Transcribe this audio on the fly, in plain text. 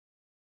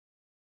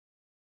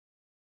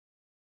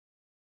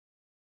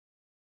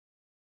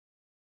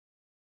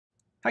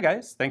Hi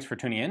guys, thanks for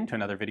tuning in to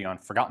another video on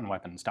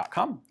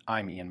ForgottenWeapons.com.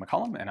 I'm Ian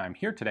McCollum and I'm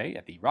here today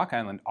at the Rock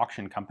Island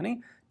Auction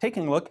Company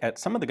taking a look at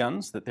some of the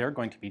guns that they're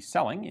going to be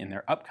selling in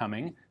their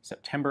upcoming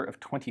September of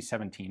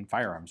 2017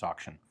 firearms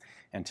auction.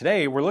 And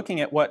today we're looking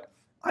at what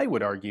I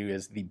would argue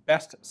is the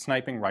best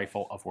sniping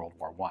rifle of World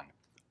War I,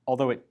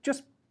 although it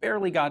just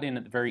barely got in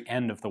at the very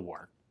end of the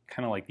war,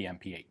 kind of like the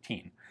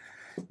MP18.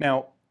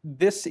 Now,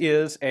 this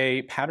is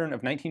a pattern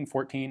of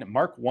 1914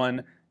 Mark I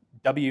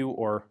W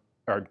or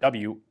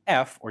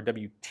WF or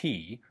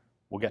WT,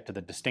 we'll get to the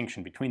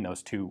distinction between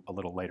those two a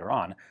little later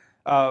on,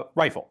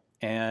 rifle.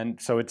 And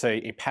so it's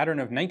a pattern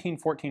of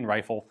 1914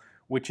 rifle,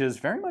 which is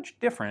very much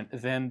different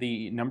than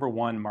the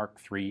 #1 Mark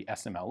III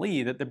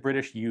SMLE that the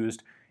British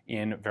used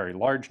in very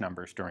large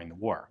numbers during the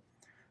war.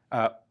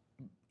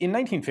 In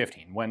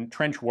 1915, when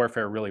trench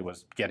warfare really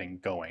was getting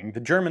going, the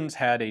Germans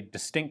had a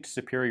distinct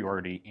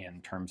superiority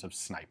in terms of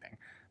sniping.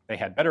 They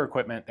had better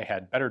equipment, they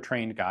had better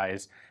trained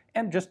guys,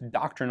 and just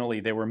doctrinally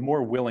they were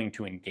more willing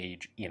to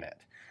engage in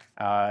it.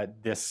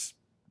 This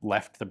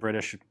left the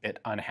British a bit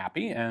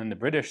unhappy, and the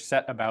British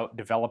set about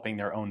developing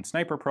their own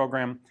sniper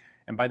program,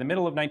 and by the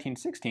middle of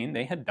 1916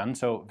 they had done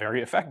so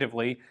very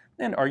effectively,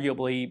 and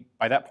arguably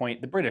by that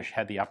point the British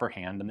had the upper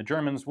hand and the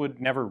Germans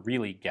would never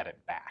really get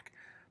it back.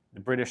 The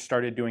British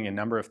started doing a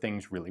number of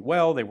things really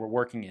well. They were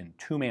working in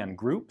two-man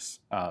groups,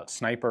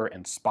 sniper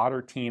and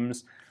spotter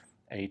teams,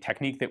 a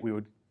technique that we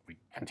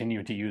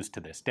continue to use to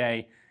this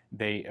day.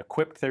 They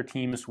equipped their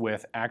teams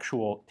with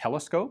actual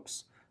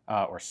telescopes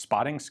or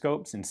spotting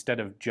scopes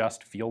instead of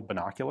just field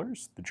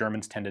binoculars. The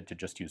Germans tended to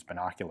just use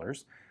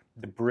binoculars.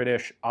 The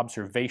British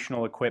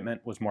observational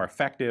equipment was more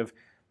effective.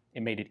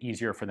 It made it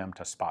easier for them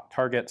to spot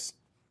targets.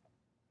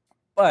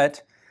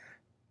 But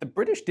the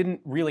British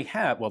didn't really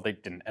have, well, they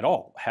didn't at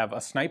all, have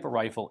a sniper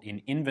rifle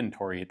in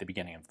inventory at the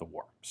beginning of the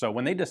war. So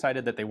when they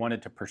decided that they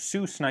wanted to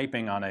pursue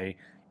sniping on an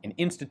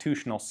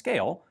institutional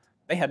scale,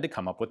 they had to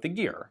come up with the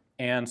gear.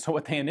 And so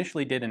what they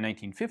initially did in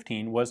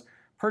 1915 was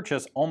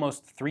purchase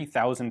almost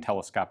 3,000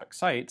 telescopic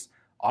sights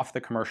off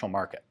the commercial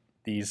market.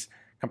 These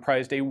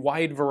comprised a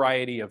wide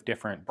variety of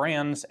different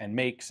brands and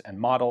makes and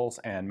models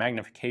and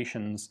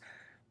magnifications.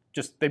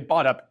 They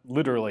bought up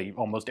literally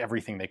almost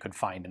everything they could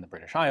find in the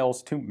British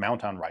Isles to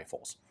mount on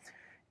rifles.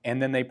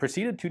 And then they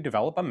proceeded to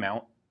develop a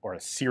mount, or a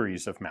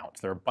series of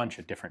mounts, there are a bunch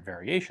of different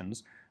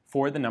variations,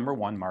 for the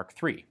 #1 Mark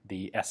III,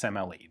 the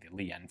SMLE, the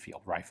Lee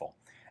Enfield rifle.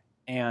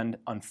 And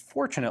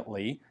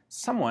unfortunately,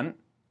 someone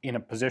in a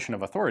position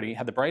of authority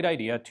had the bright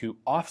idea to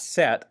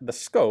offset the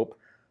scope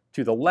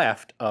to the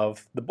left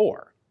of the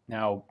bore.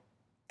 Now,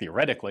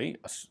 theoretically,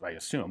 I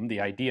assume,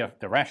 the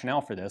rationale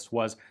for this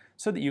was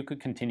so that you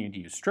could continue to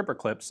use stripper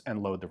clips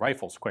and load the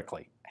rifles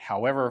quickly.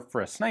 However,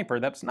 for a sniper,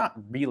 that's not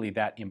really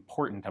that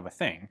important of a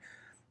thing.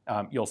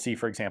 You'll see,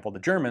 for example, the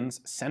Germans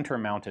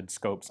center-mounted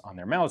scopes on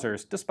their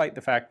Mausers, despite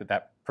the fact that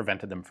that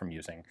prevented them from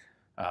using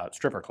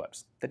stripper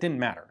clips. That didn't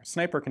matter. A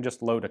sniper can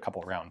just load a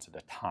couple rounds at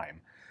a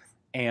time.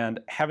 And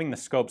having the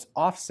scopes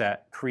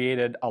offset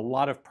created a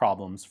lot of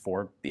problems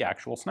for the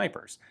actual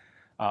snipers.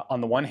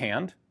 On the one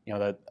hand,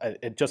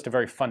 at just a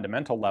very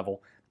fundamental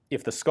level,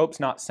 if the scope's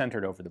not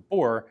centered over the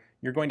bore,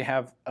 you're going to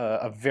have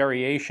a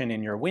variation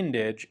in your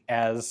windage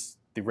as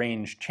the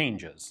range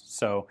changes.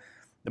 So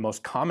the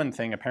most common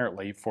thing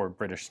apparently for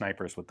British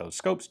snipers with those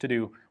scopes to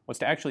do was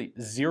to actually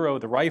zero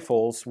the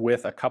rifles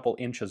with a couple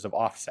inches of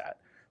offset,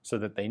 so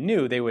that they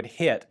knew they would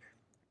hit,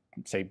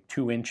 say,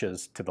 2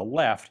 inches to the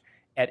left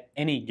at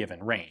any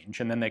given range,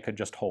 and then they could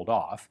just hold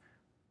off.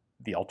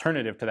 The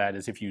alternative to that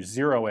is if you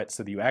zero it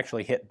so that you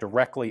actually hit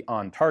directly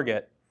on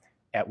target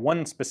at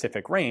one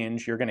specific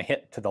range, you're going to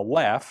hit to the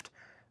left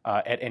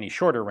at any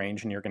shorter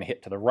range, and you're going to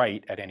hit to the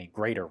right at any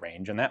greater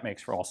range, and that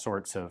makes for all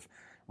sorts of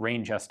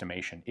range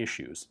estimation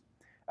issues.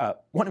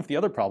 One of the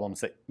other problems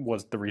that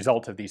was the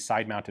result of these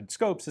side-mounted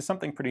scopes is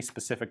something pretty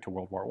specific to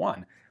World War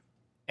I.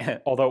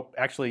 Although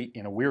actually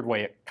in a weird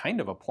way it kind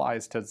of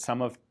applies to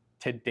some of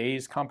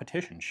today's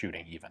competition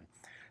shooting even.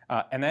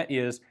 And that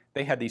is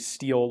they had these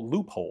steel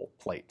loophole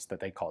plates that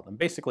they called them,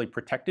 basically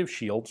protective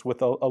shields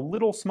with a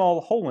little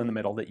small hole in the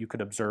middle that you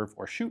could observe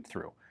or shoot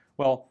through.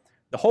 Well,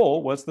 the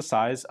hole was the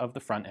size of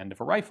the front end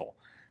of a rifle.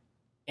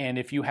 And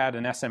if you had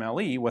an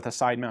SMLE with a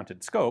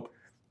side-mounted scope,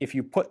 if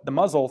you put the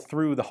muzzle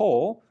through the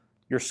hole,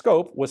 your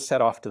scope was set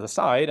off to the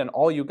side, and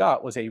all you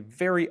got was a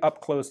very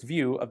up-close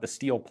view of the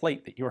steel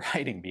plate that you were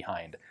hiding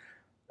behind.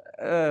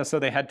 So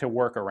they had to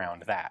work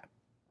around that.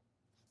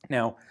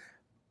 Now,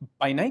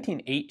 by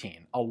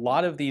 1918, a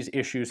lot of these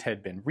issues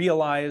had been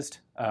realized.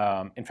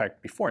 In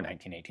fact, before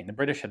 1918, the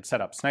British had set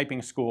up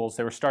sniping schools.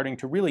 They were starting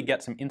to really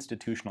get some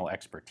institutional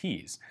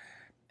expertise.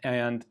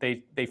 And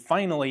they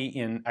finally,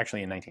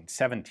 actually in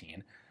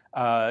 1917,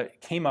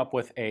 came up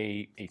with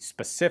a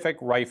specific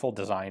rifle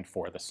designed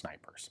for the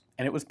snipers.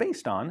 And it was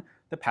based on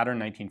the pattern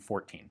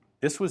 1914.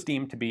 This was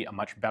deemed to be a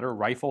much better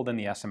rifle than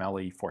the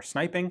SMLE for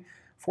sniping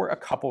for a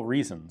couple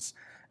reasons.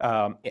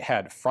 It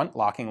had front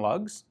locking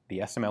lugs. The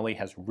SMLE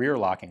has rear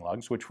locking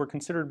lugs, which were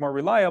considered more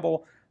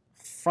reliable.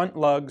 Front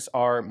lugs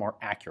are more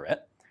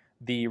accurate.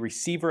 the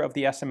receiver of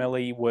the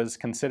SMLE was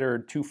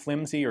considered too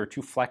flimsy or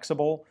too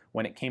flexible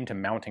when it came to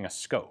mounting a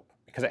scope,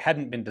 because it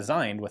hadn't been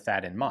designed with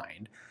that in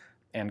mind,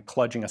 and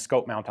kludging a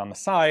scope mount on the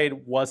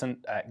side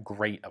wasn't that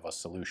great of a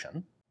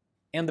solution.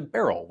 And the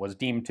barrel was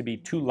deemed to be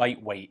too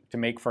lightweight to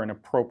make for an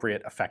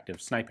appropriate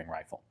effective sniping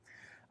rifle.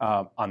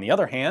 On the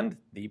other hand,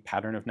 the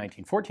Pattern of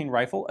 1914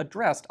 rifle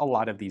addressed a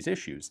lot of these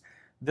issues.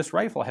 This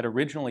rifle had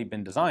originally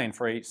been designed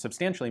for a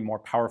substantially more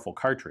powerful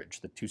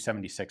cartridge, the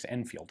 276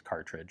 Enfield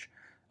cartridge,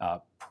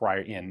 prior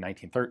in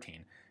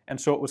 1913, and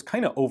so it was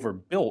kind of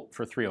overbuilt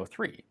for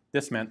 303.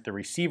 This meant the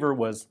receiver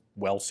was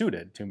well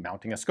suited to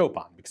mounting a scope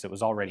on because it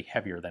was already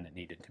heavier than it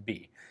needed to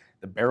be.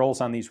 The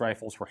barrels on these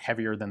rifles were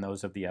heavier than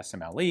those of the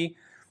SMLE,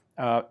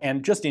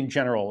 and just in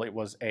general, it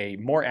was a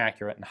more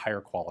accurate and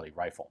higher quality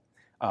rifle,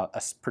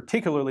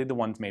 particularly the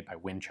ones made by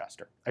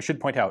Winchester. I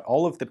should point out,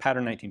 all of the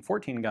Pattern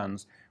 1914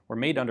 guns were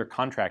made under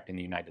contract in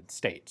the United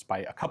States by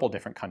a couple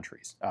different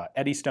countries,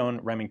 Eddystone,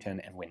 Remington,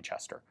 and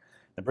Winchester.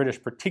 The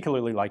British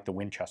particularly liked the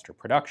Winchester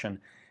production,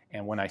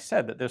 and when I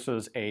said that this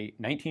was a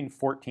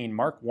 1914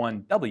 Mark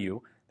I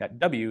W, that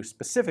W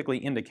specifically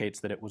indicates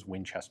that it was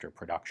Winchester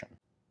production.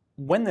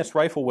 When this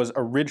rifle was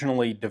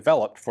originally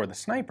developed for the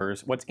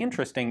snipers, what's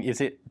interesting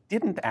is it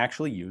didn't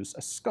actually use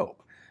a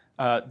scope.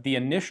 The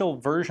initial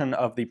version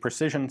of the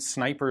precision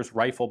sniper's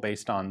rifle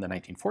based on the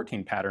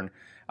 1914 pattern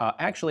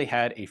actually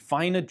had a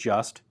fine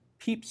adjust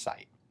peep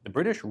sight. The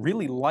British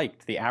really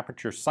liked the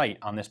aperture sight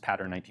on this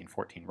Pattern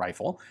 1914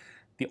 rifle.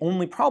 The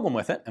only problem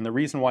with it, and the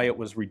reason why it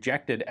was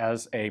rejected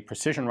as a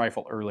precision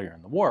rifle earlier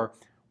in the war,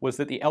 was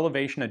that the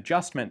elevation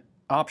adjustment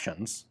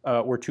options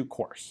were too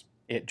coarse.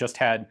 It just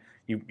had,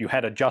 you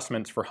had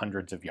adjustments for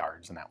hundreds of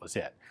yards, and that was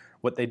it.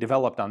 What they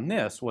developed on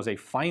this was a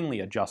finely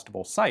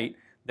adjustable sight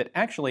that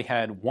actually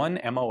had 1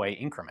 MOA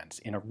increments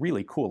in a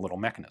really cool little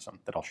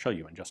mechanism that I'll show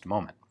you in just a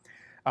moment.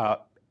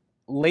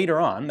 Later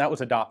on, that was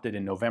adopted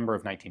in November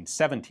of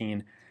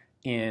 1917.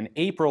 In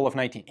April of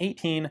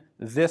 1918,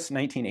 this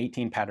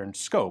 1918 pattern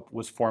scope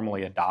was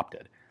formally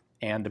adopted,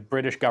 and the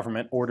British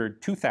government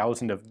ordered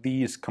 2,000 of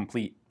these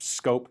complete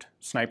scoped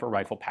sniper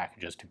rifle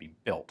packages to be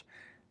built.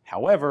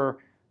 However,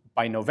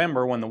 by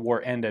November, when the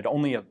war ended,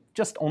 only a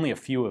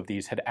few of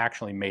these had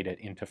actually made it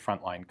into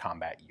frontline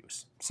combat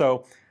use.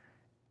 So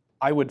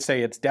I would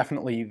say it's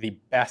definitely the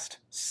best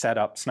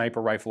set-up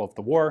sniper rifle of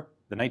the war.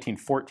 The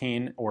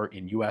 1914, or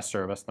in US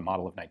service, the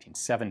model of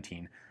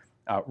 1917,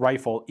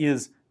 rifle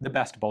is the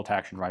best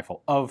bolt-action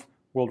rifle of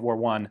World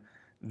War I.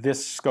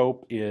 This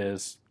scope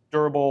is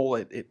durable,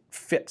 it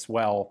fits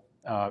well,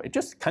 it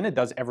just kind of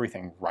does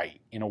everything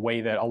right in a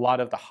way that a lot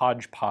of the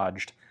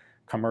hodgepodged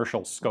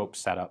commercial scope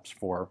setups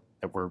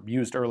that were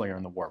used earlier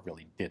in the war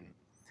really didn't.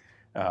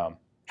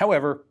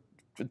 However,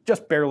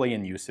 just barely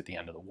in use at the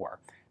end of the war.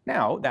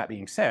 Now, that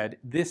being said,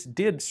 this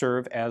did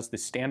serve as the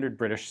standard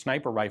British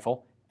sniper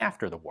rifle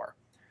after the war.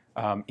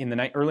 In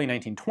the early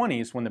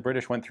 1920s, when the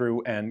British went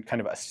through and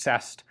kind of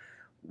assessed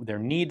their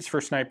needs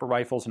for sniper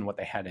rifles and what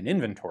they had in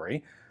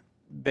inventory,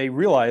 they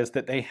realized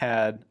that they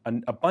had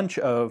a bunch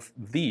of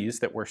these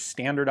that were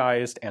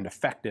standardized and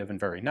effective and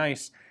very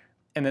nice,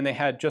 and then they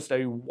had just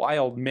a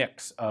wild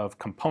mix of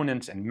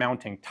components and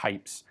mounting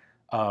types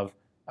of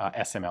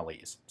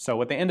SMLEs. So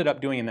what they ended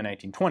up doing in the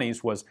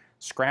 1920s was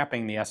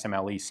scrapping the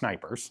SMLE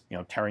snipers,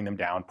 tearing them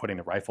down, putting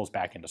the rifles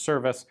back into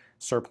service,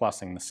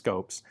 surplusing the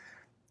scopes,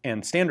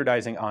 and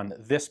standardizing on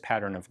this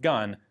pattern of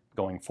gun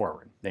going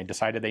forward. They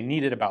decided they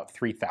needed about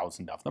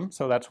 3,000 of them,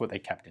 so that's what they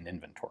kept in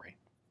inventory.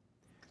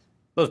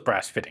 Those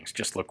brass fittings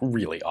just look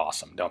really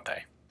awesome, don't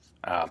they?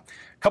 A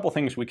couple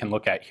things we can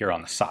look at here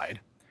on the side.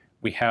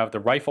 We have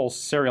the rifle's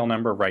serial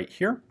number right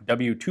here,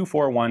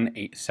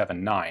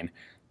 W241879.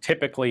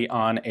 Typically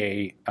on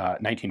a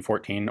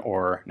 1914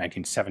 or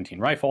 1917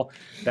 rifle,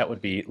 that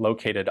would be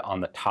located on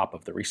the top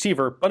of the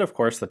receiver, but of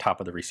course the top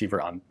of the receiver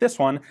on this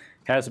one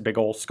has a big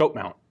old scope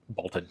mount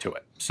bolted to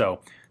it. So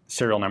the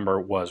serial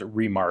number was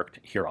remarked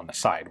here on the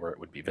side where it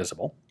would be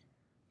visible.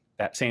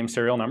 That same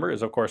serial number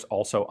is of course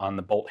also on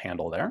the bolt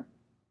handle there.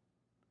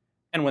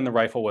 And when the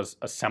rifle was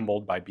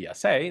assembled by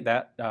BSA,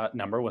 that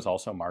number was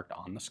also marked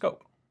on the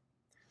scope.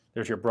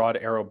 There's your broad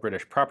arrow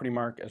British property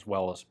mark as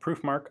well as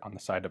proof mark on the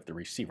side of the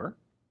receiver.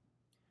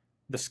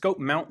 The scope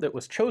mount that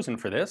was chosen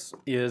for this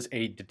is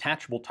a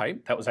detachable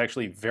type. That was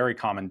actually very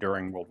common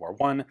during World War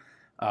I.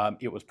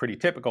 It was pretty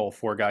typical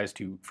for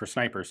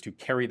snipers to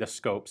carry the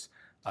scopes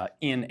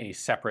in a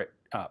separate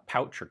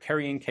pouch or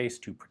carrying case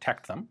to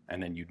protect them,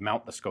 and then you'd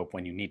mount the scope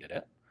when you needed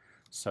it.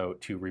 So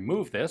to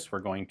remove this,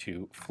 we're going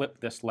to flip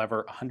this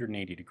lever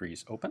 180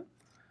 degrees open,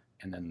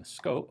 and then the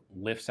scope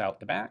lifts out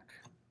the back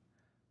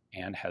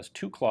and has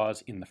two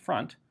claws in the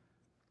front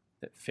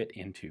that fit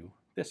into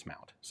this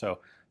mount. So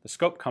the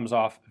scope comes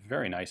off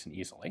very nice and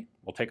easily.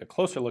 We'll take a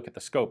closer look at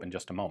the scope in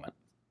just a moment.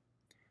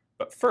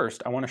 But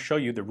first, I want to show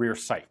you the rear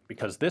sight,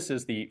 because this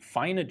is the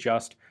fine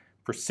adjust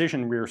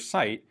precision rear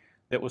sight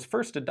that was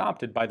first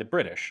adopted by the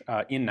British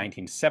in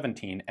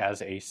 1917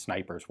 as a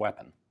sniper's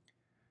weapon.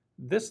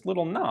 This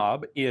little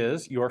knob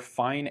is your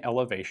fine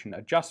elevation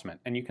adjustment,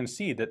 and you can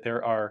see that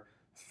there are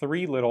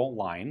 3 little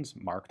lines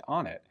marked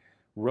on it.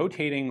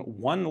 rotating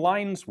one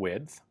line's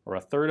width, or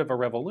a third of a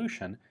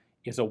revolution,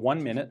 is a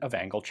 1 minute of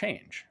angle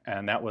change.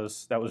 And that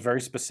was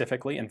very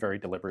specifically and very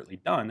deliberately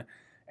done.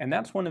 And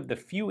that's one of the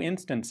few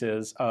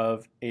instances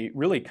of a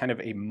really kind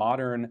of a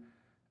modern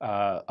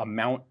a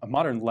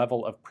modern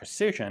level of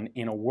precision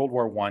in a World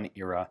War I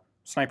era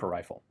sniper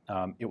rifle.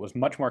 It was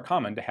much more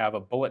common to have a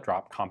bullet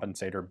drop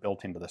compensator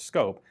built into the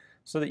scope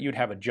so that you'd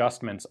have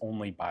adjustments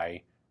only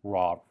by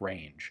raw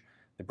range.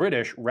 The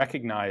British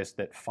recognized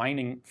that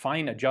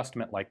fine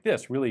adjustment like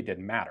this really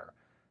didn't matter.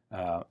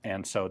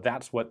 And so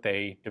that's what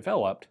they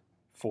developed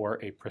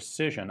for a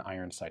precision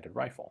iron-sighted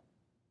rifle.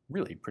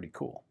 Really pretty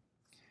cool.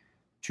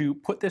 To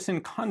put this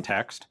in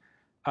context,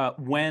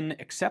 when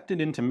accepted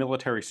into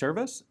military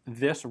service,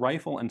 this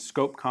rifle and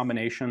scope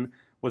combination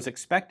was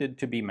expected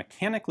to be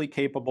mechanically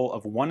capable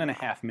of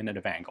 1.5 minutes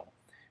of angle,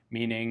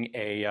 meaning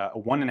a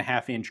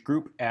 1.5 inch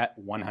group at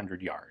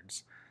 100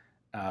 yards.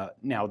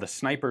 Now, the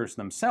snipers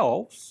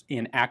themselves,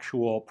 in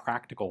actual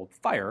practical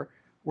fire,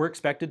 were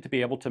expected to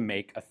be able to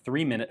make a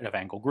 3 minute of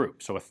angle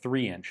group, so a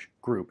 3-inch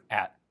group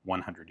at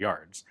 100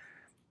 yards.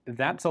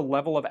 That's a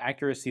level of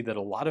accuracy that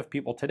a lot of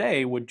people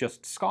today would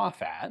just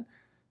scoff at.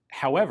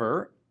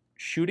 However,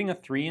 shooting a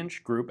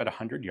 3-inch group at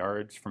 100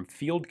 yards from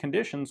field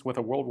conditions with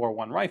a World War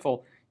I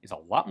rifle is a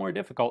lot more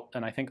difficult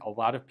than I think a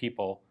lot of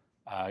people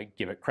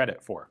give it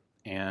credit for.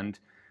 And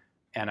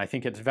I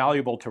think it's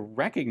valuable to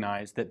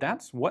recognize that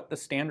that's what the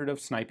standard of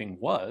sniping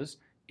was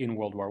in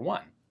World War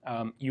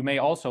I. You may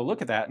also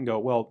look at that and go,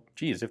 well,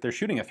 geez, if they're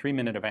shooting a 3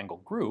 minute of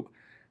angle group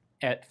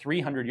at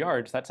 300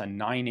 yards, that's a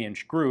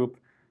 9-inch group.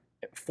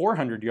 At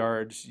 400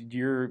 yards,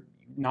 you're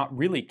not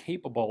really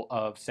capable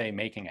of, say,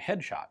 making a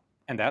headshot.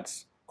 And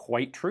that's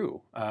quite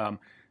true.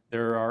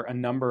 There are a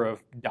number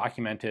of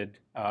documented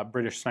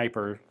British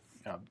snipers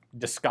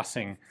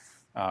discussing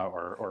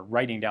or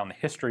writing down the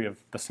history of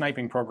the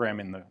sniping program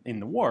in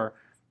the war,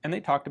 and they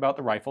talked about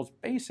the rifles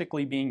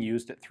basically being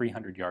used at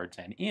 300 yards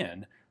and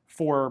in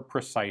for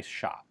precise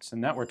shots.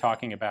 And that we're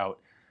talking about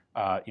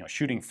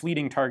shooting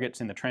fleeting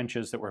targets in the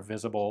trenches that were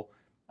visible,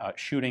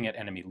 shooting at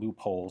enemy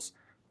loopholes,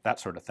 that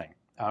sort of thing.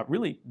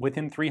 Really,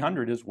 within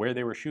 300 is where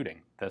they were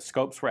shooting. The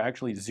scopes were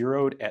actually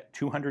zeroed at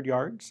 200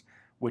 yards,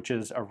 which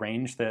is a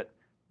range that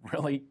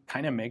really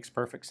kind of makes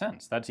perfect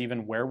sense. That's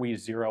even where we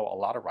zero a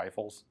lot of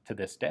rifles to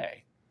this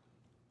day.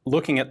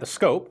 Looking at the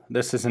scope,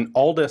 this is an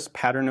Aldous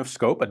pattern of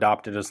scope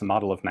adopted as the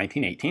model of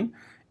 1918.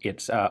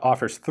 It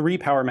offers 3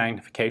 power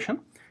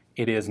magnification.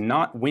 It is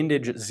not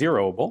windage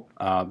zeroable.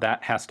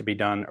 That has to be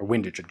done, or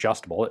windage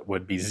adjustable. It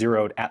would be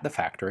zeroed at the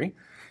factory.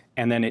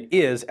 And then it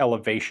is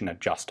elevation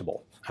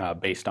adjustable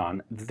based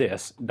on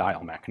this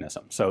dial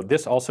mechanism. So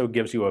this also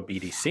gives you a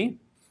BDC.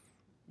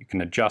 You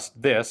can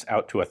adjust this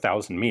out to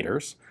 1,000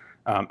 meters.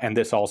 And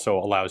this also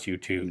allows you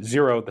to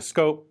zero the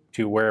scope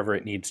to wherever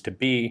it needs to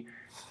be,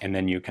 and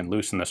then you can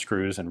loosen the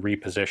screws and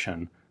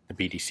reposition the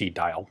BDC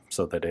dial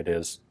so that it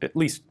is at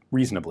least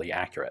reasonably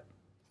accurate.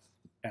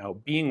 Now,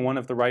 being one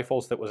of the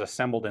rifles that was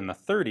assembled in the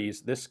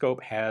 30s, this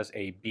scope has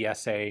a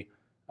BSA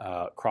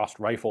Crossed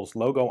Rifles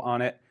logo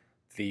on it.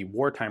 The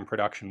wartime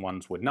production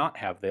ones would not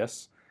have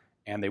this,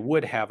 and they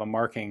would have a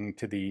marking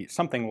to the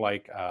something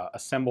like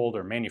assembled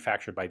or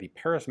manufactured by the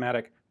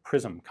Prismatic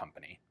Prism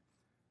Company.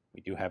 We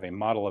do have a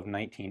model of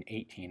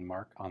 1918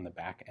 mark on the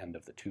back end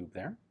of the tube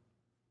there.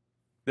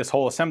 This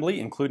whole assembly,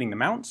 including the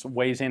mounts,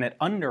 weighs in at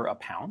under a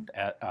pound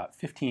at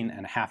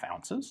 15.5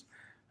 ounces,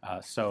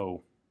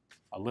 so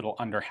a little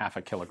under half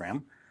a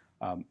kilogram.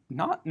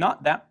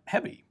 Not that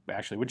heavy,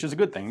 actually, which is a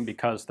good thing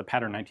because the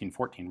Pattern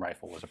 1914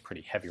 rifle was a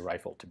pretty heavy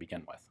rifle to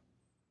begin with.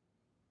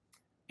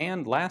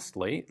 And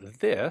lastly,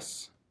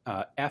 this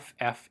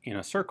FF in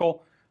a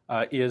circle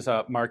is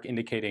a mark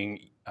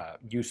indicating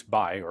use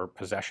by or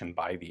possession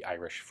by the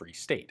Irish Free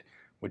State,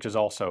 which is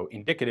also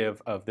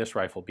indicative of this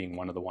rifle being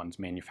one of the ones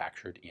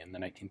manufactured in the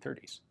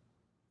 1930s,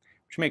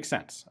 which makes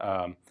sense.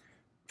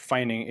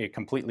 Finding a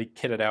completely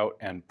kitted out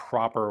and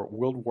proper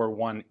World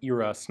War I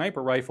era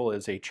sniper rifle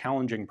is a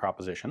challenging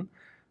proposition.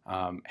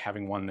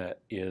 Having one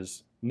that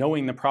is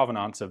knowing the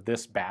provenance of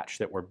this batch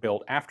that were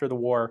built after the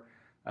war,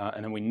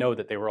 and then we know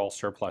that they were all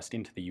surplused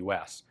into the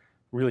US,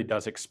 really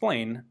does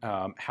explain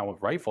how a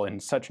rifle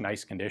in such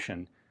nice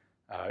condition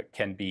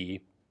can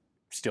be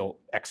still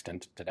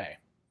extant today.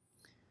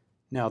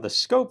 Now the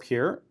scope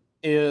here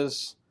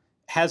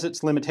has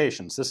its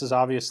limitations. This is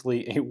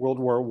obviously a World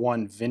War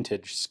I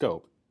vintage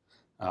scope,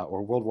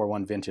 or World War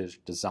I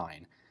vintage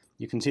design.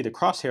 You can see the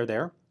crosshair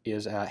there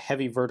is a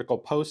heavy vertical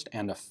post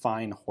and a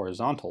fine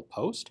horizontal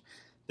post.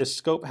 This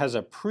scope has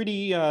a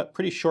pretty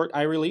short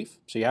eye relief,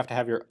 so you have to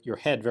have your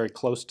head very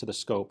close to the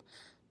scope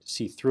to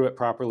see through it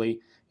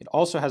properly. It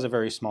also has a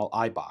very small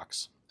eye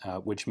box,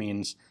 which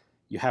means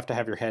you have to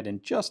have your head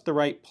in just the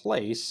right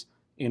place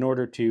in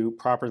order to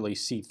properly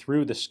see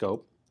through the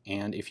scope.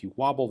 And if you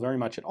wobble very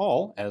much at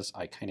all, as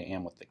I kind of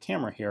am with the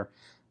camera here,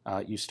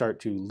 you start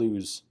to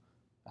lose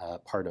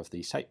part of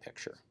the sight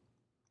picture.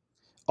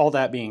 All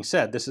that being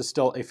said, this is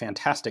still a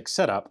fantastic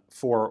setup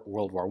for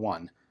World War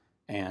I.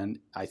 And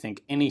I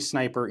think any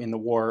sniper in the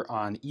war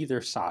on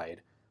either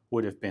side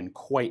would have been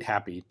quite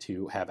happy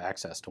to have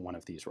access to one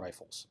of these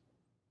rifles.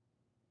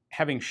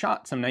 Having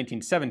shot some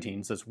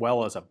 1917s as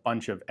well as a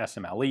bunch of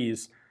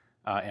SMLEs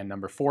and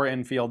number 4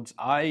 Enfields,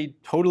 I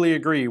totally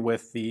agree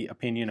with the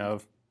opinion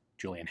of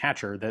Julian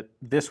Hatcher that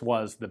this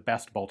was the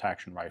best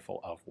bolt-action rifle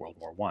of World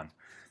War I.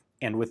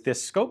 And with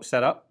this scope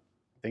setup,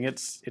 I think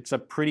it's a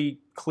pretty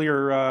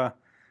clear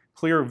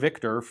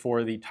victor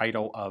for the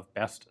title of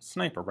best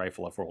sniper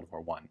rifle of World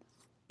War I,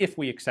 if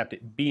we accept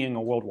it being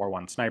a World War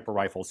I sniper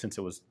rifle, since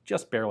it was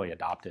just barely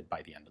adopted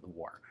by the end of the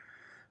war.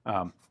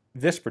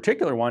 This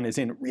particular one is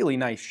in really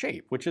nice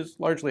shape, which is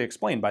largely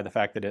explained by the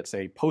fact that it's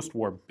a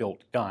post-war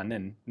built gun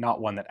and not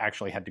one that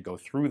actually had to go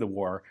through the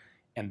war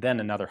and then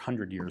another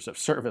 100 years of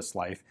service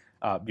life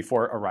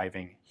before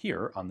arriving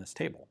here on this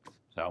table.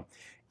 So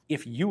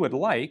if you would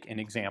like an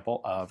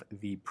example of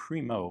the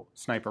Primo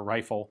sniper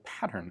rifle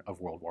pattern of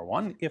World War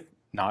I, if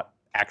not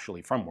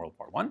actually from World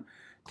War I,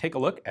 take a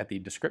look at the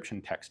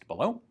description text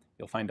below.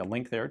 You'll find a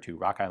link there to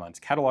Rock Island's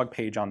catalog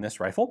page on this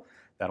rifle.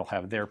 That'll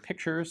have their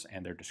pictures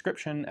and their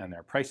description and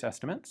their price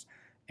estimates.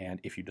 And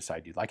if you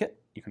decide you'd like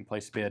it, you can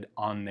place a bid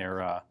on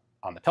their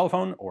on the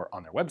telephone or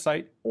on their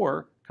website,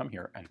 or come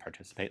here and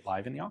participate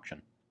live in the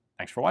auction.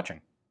 Thanks for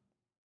watching.